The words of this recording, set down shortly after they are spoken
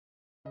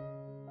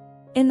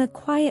In the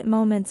quiet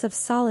moments of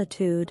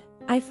solitude,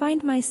 I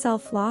find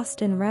myself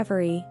lost in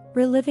reverie,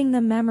 reliving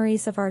the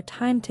memories of our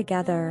time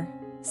together,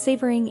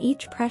 savoring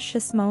each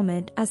precious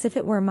moment as if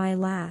it were my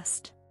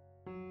last.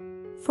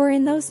 For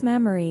in those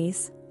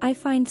memories, I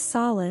find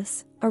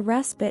solace, a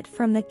respite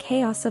from the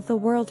chaos of the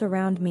world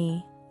around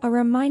me, a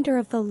reminder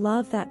of the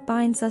love that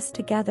binds us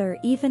together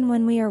even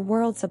when we are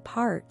worlds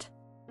apart.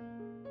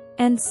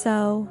 And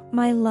so,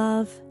 my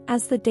love,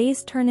 as the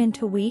days turn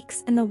into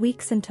weeks and the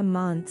weeks into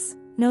months,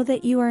 know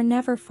that you are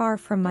never far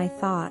from my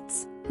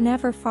thoughts,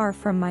 never far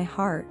from my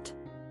heart.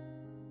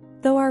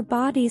 Though our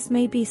bodies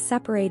may be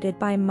separated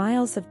by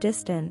miles of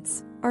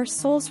distance, our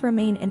souls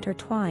remain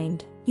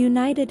intertwined,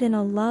 united in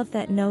a love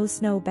that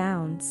knows no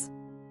bounds.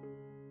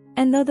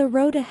 And though the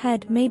road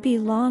ahead may be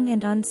long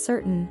and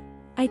uncertain,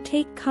 I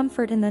take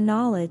comfort in the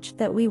knowledge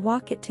that we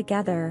walk it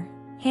together,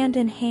 hand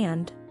in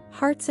hand,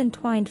 hearts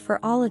entwined for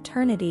all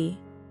eternity.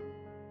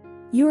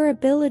 Your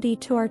ability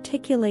to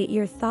articulate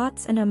your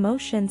thoughts and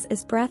emotions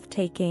is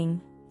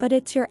breathtaking, but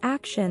it's your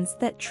actions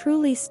that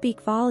truly speak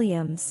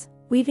volumes,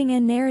 weaving a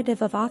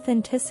narrative of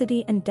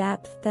authenticity and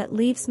depth that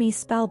leaves me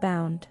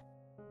spellbound.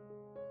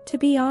 To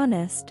be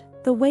honest,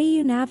 the way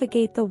you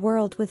navigate the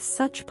world with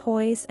such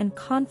poise and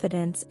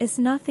confidence is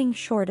nothing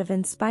short of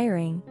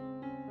inspiring.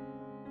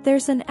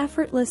 There's an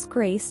effortless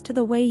grace to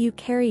the way you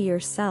carry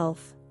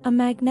yourself, a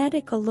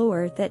magnetic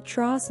allure that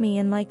draws me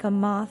in like a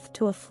moth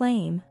to a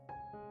flame.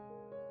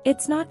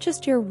 It's not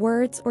just your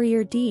words or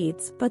your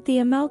deeds but the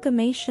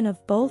amalgamation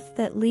of both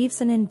that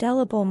leaves an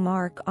indelible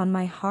mark on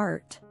my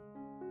heart.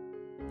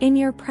 In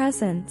your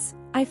presence,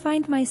 I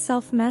find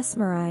myself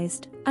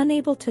mesmerized,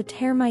 unable to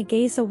tear my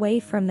gaze away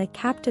from the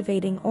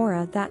captivating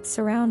aura that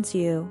surrounds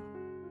you.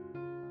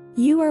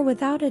 You are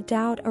without a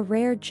doubt a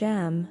rare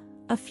gem,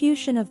 a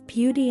fusion of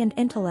beauty and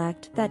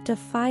intellect that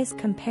defies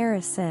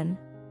comparison.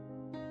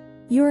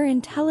 Your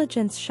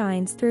intelligence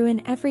shines through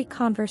in every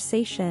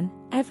conversation,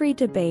 every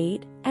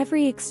debate,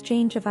 every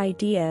exchange of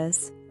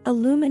ideas,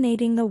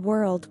 illuminating the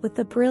world with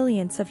the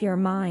brilliance of your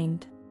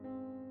mind.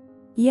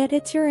 Yet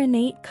it's your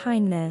innate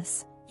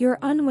kindness, your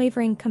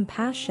unwavering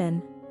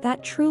compassion,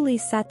 that truly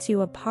sets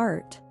you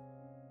apart.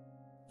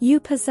 You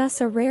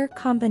possess a rare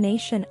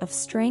combination of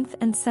strength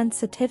and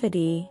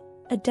sensitivity,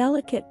 a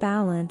delicate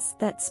balance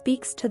that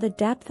speaks to the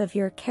depth of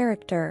your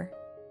character.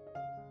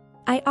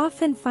 I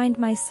often find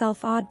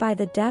myself awed by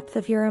the depth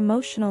of your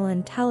emotional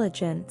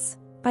intelligence,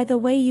 by the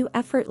way you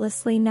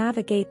effortlessly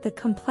navigate the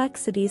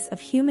complexities of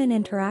human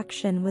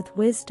interaction with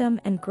wisdom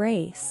and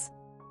grace.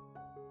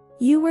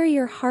 You wear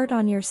your heart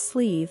on your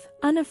sleeve,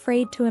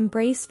 unafraid to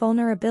embrace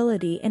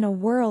vulnerability in a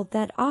world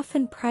that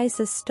often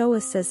prizes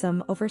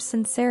stoicism over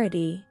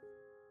sincerity.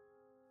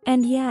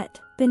 And yet,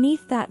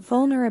 beneath that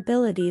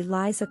vulnerability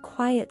lies a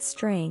quiet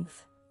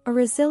strength, a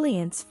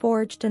resilience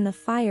forged in the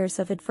fires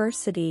of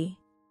adversity.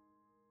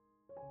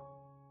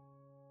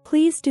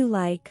 Please do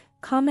like,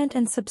 comment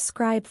and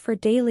subscribe for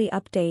daily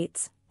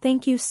updates.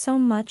 Thank you so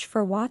much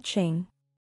for watching.